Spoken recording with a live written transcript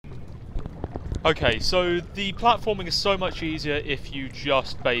Okay, so the platforming is so much easier if you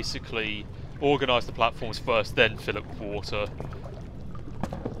just basically organise the platforms first, then fill it with water.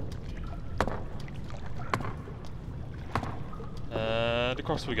 And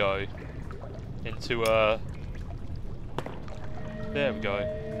across we go. Into, there we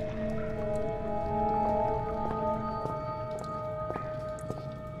go.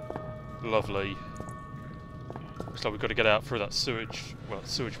 Lovely. Looks like we've got to get out through that sewage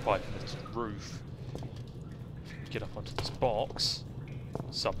pipe in this roof. Get up onto this box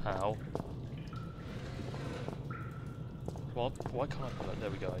somehow. What? Why can't I pull it? There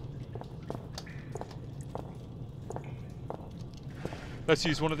we go. Let's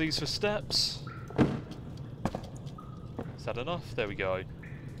use one of these for steps. Is that enough? There we go.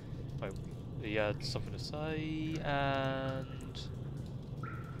 Oh, he had something to say, and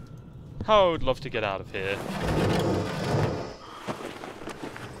I would love to get out of here.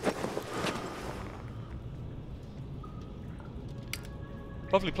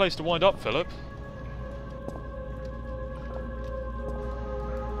 Lovely place to wind up, Philip.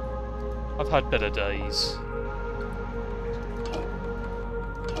 I've had better days.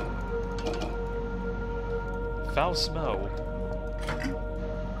 Foul smell.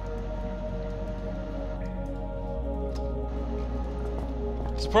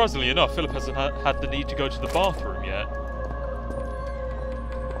 Surprisingly enough, Philip hasn't had the need to go to the bathroom yet.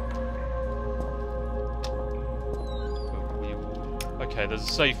 Okay, there's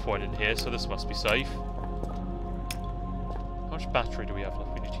a save point in here, so this must be safe. How much battery do we have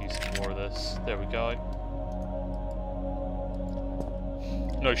left? We need to use some more of this. There we go.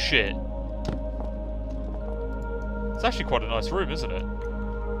 No shit. It's actually quite a nice room, isn't it?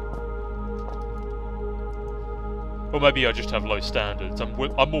 Or maybe I just have low standards. I'm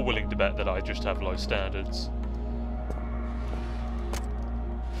more willing to bet that I just have low standards.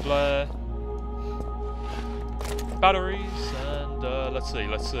 Flare. Batteries, and let's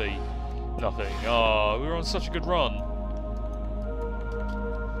see. Nothing. Oh, we were on such a good run.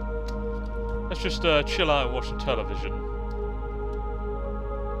 Let's just chill out and watch some television.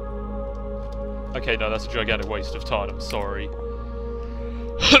 Okay, no, that's a gigantic waste of time, I'm sorry.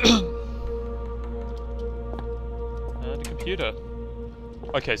 And a computer.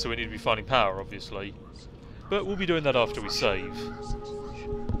 Okay, so we need to be finding power, obviously. But we'll be doing that after we save.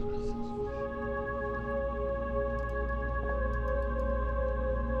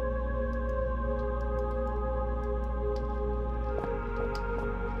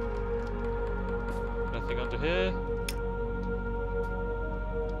 Nothing under here.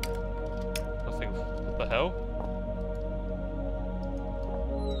 Nothing. What the hell?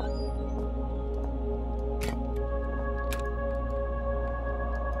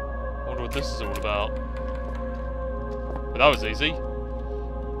 I wonder what this is all about. But that was easy.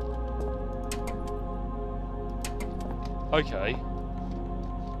 Okay.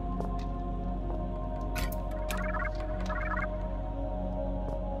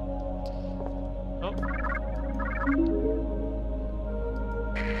 Oh.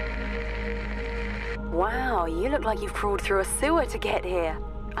 Wow, you look like you've crawled through a sewer to get here.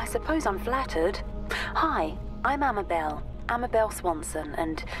 I suppose I'm flattered. Hi, I'm Amabel Swanson,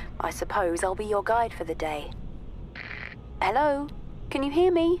 and I suppose I'll be your guide for the day. Hello? Can you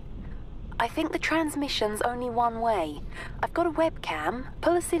hear me? I think the transmission's only one way. I've got a webcam.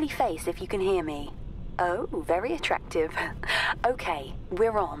 Pull a silly face if you can hear me. Oh, very attractive. Okay,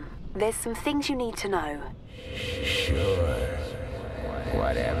 we're on. There's some things you need to know. Sure.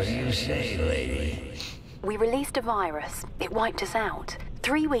 Whatever you say, lady. We released a virus. It wiped us out.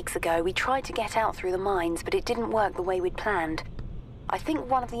 3 weeks ago, we tried to get out through the mines, but it didn't work the way we'd planned. I think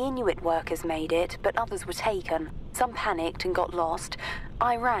one of the Inuit workers made it, but others were taken. Some panicked and got lost.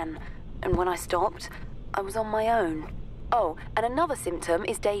 I ran, and when I stopped, I was on my own. Oh, and another symptom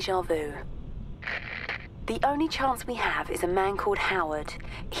is déjà vu. The only chance we have is a man called Howard.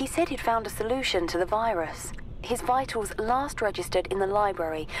 He said he'd found a solution to the virus. His vitals last registered in the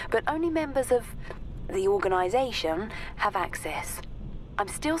library, but only members of the organization have access. I'm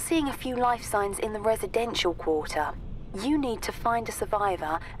still seeing a few life signs in the residential quarter. You need to find a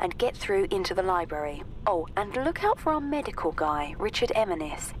survivor and get through into the library. Oh, and look out for our medical guy, Richard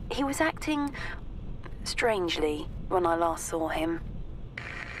Eminis. He was acting strangely when I last saw him.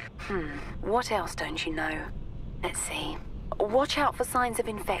 What else don't you know? Let's see. Watch out for signs of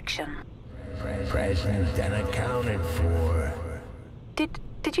infection. Present and accounted for.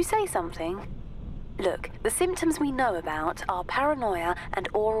 Did you say something? Look, the symptoms we know about are paranoia and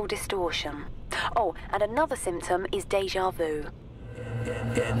oral distortion. Oh, and another symptom is déjà vu.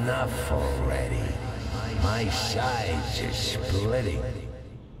 Enough already. My sides are splitting.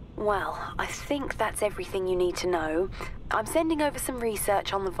 Well, I think that's everything you need to know. I'm sending over some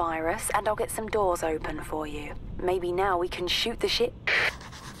research on the virus, and I'll get some doors open for you. Maybe now we can shoot the ship.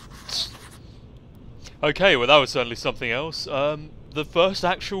 Okay, well that was certainly something else. The first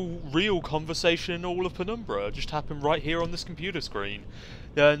actual real conversation in all of Penumbra just happened right here on this computer screen.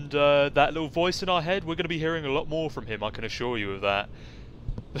 And that little voice in our head, we're going to be hearing a lot more from him, I can assure you of that.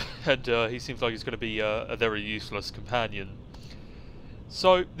 And he seems like he's going to be a very useless companion.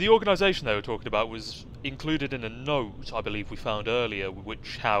 So, the organisation they were talking about was included in a note, I believe we found earlier,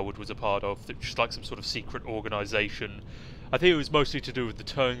 which Howard was a part of, just like some sort of secret organisation. I think it was mostly to do with the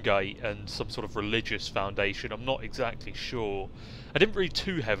Turngate and some sort of religious foundation, I'm not exactly sure. I didn't read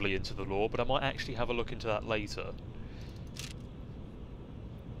too heavily into the lore, but I might actually have a look into that later.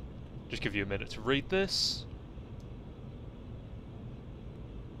 Just give you a minute to read this.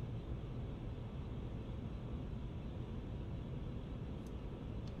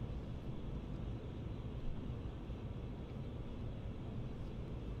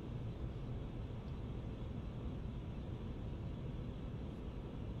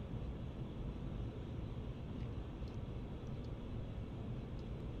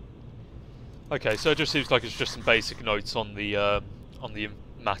 Okay, so it just seems like it's just some basic notes on the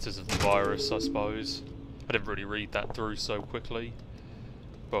matters of the virus, I suppose. I didn't really read that through so quickly.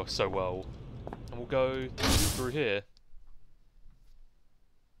 Well, so well. And we'll go through here.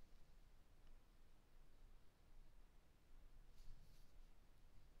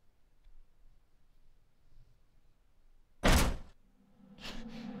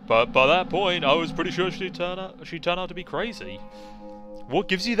 But by that point, I was pretty sure she'd turn out to be crazy. What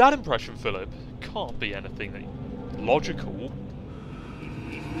gives you that impression, Philip? Can't be anything logical.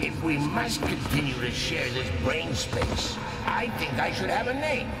 If we must continue to share this brain space, I think I should have a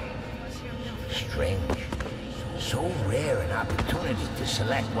name. Strange. So rare an opportunity to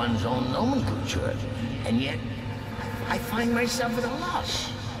select one's own nomenclature, and yet I find myself at a loss.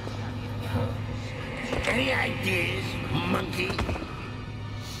 Any ideas, monkey?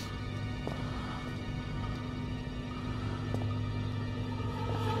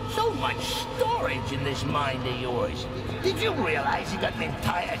 So much storage in this mind of yours. Did you realize you got an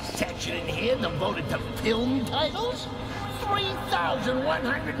entire section in here devoted to film titles?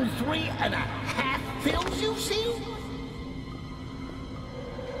 3,103 and a half films you've seen?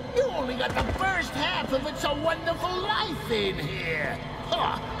 You only got the first half of It's a Wonderful Life in here.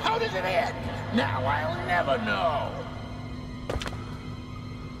 Huh, how does it end? Now I'll never know.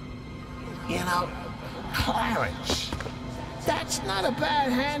 You know, Clarence. That's not a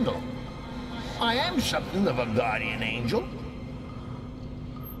bad handle. I am something of a guardian angel.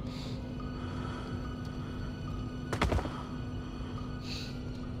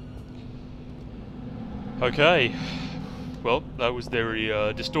 Okay. Well, that was very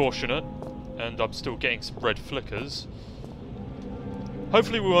distortionate, and I'm still getting some red flickers.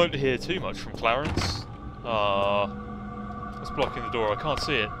 Hopefully we won't hear too much from Clarence. It's blocking the door, I can't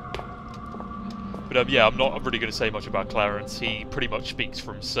see it. But yeah, I'm not really going to say much about Clarence. He pretty much speaks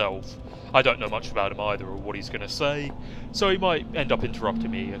for himself. I don't know much about him either, or what he's going to say, so he might end up interrupting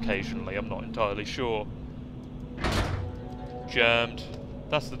me occasionally, I'm not entirely sure. Jammed.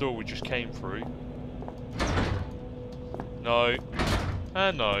 That's the door we just came through. No.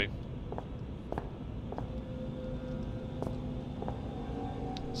 And no.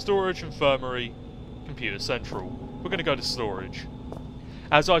 Storage, infirmary, computer central. We're going to go to storage.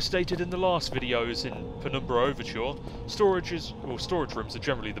 As I stated in the last videos in Penumbra Overture, storage rooms are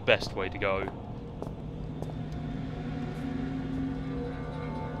generally the best way to go.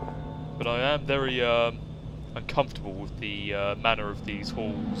 But I am very uncomfortable with the manner of these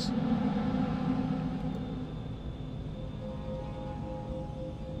halls.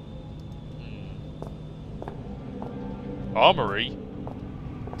 Armory?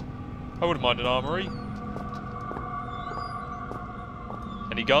 I wouldn't mind an armory.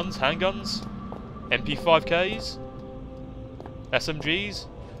 Any guns? Handguns? MP5Ks? SMGs?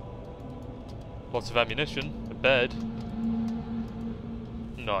 Lots of ammunition. A bed.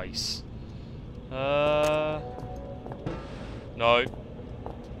 Nice. No.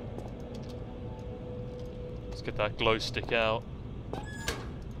 Let's get that glow stick out.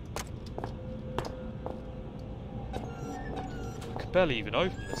 I can barely even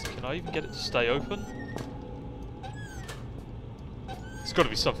open this. Can I even get it to stay open? There's got to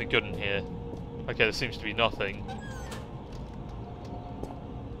be something good in here. Okay, there seems to be nothing.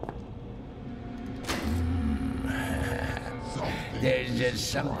 There's just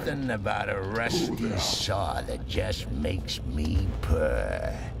something about a rusty saw that just makes me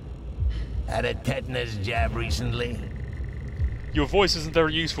purr. Had a tetanus jab recently? Your voice isn't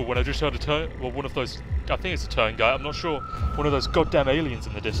very useful when I just heard a turn. Well, one of those. I think it's a turn guy. I'm not sure. One of those goddamn aliens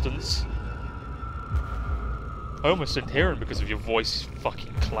in the distance. I almost didn't hear him because of your voice,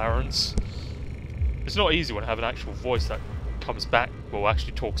 fucking Clarence. It's not easy when I have an actual voice that comes back. Well,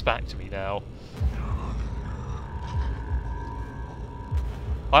 actually talks back to me now.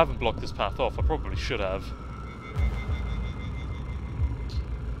 I haven't blocked this path off. I probably should have.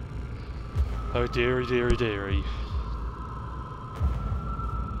 Oh dearie, dearie, dearie.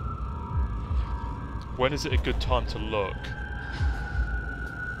 When is it a good time to look?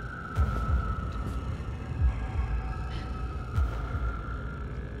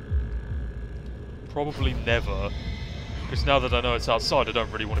 Probably never. Because now that I know it's outside, I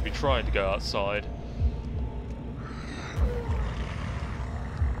don't really want to be trying to go outside.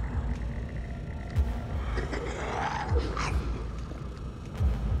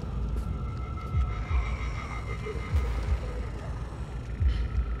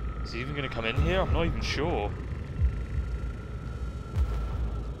 Is he even going to come in here? I'm not even sure.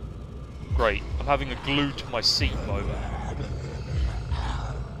 Great. I'm having a glued to my seat moment.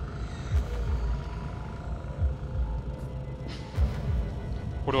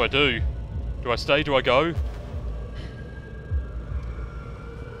 What do I do? Do I stay? Do I go?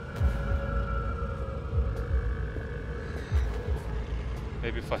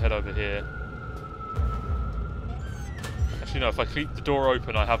 Maybe if I head over here. Actually, no, if I keep the door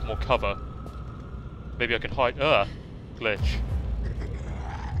open, I have more cover. Maybe I can hide. Glitch.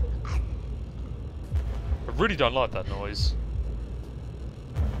 I really don't like that noise.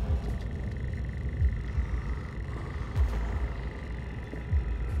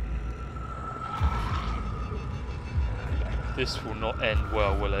 This will not end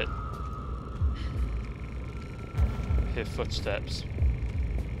well, will it? I hear footsteps.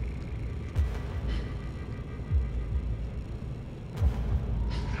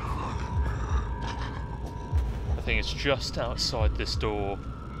 I think it's just outside this door,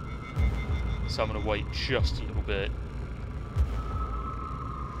 so I'm going to wait just a little bit.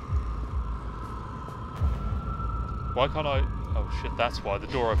 Why can't I... Oh shit, that's why. The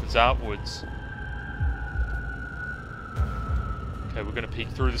door opens outwards. Okay, we're going to peek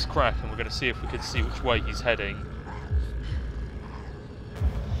through this crack and we're going to see if we can see which way he's heading.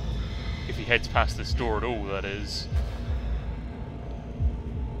 If he heads past this door at all, that is.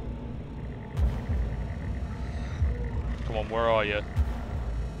 Come on, where are you?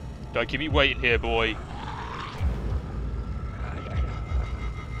 Don't keep me waiting here, boy. I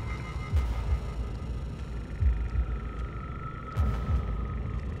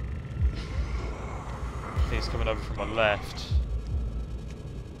think he's coming over from my left.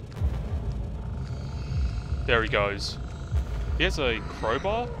 There he goes. He has a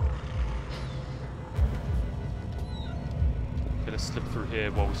crowbar? Gonna slip through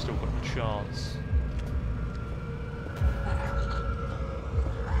here while we've still got a chance.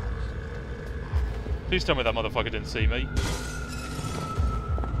 Please tell me that motherfucker didn't see me.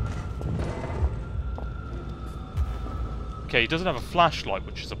 Okay, he doesn't have a flashlight,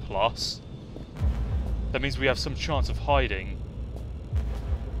 which is a plus. That means we have some chance of hiding.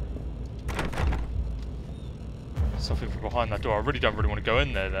 Something from behind that door. I really don't want to go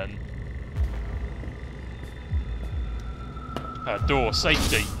in there then. Door,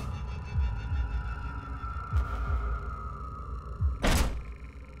 safety.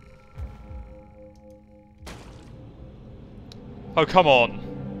 Oh, come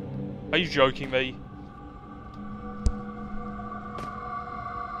on. Are you joking me?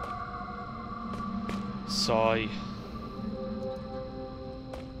 Sigh.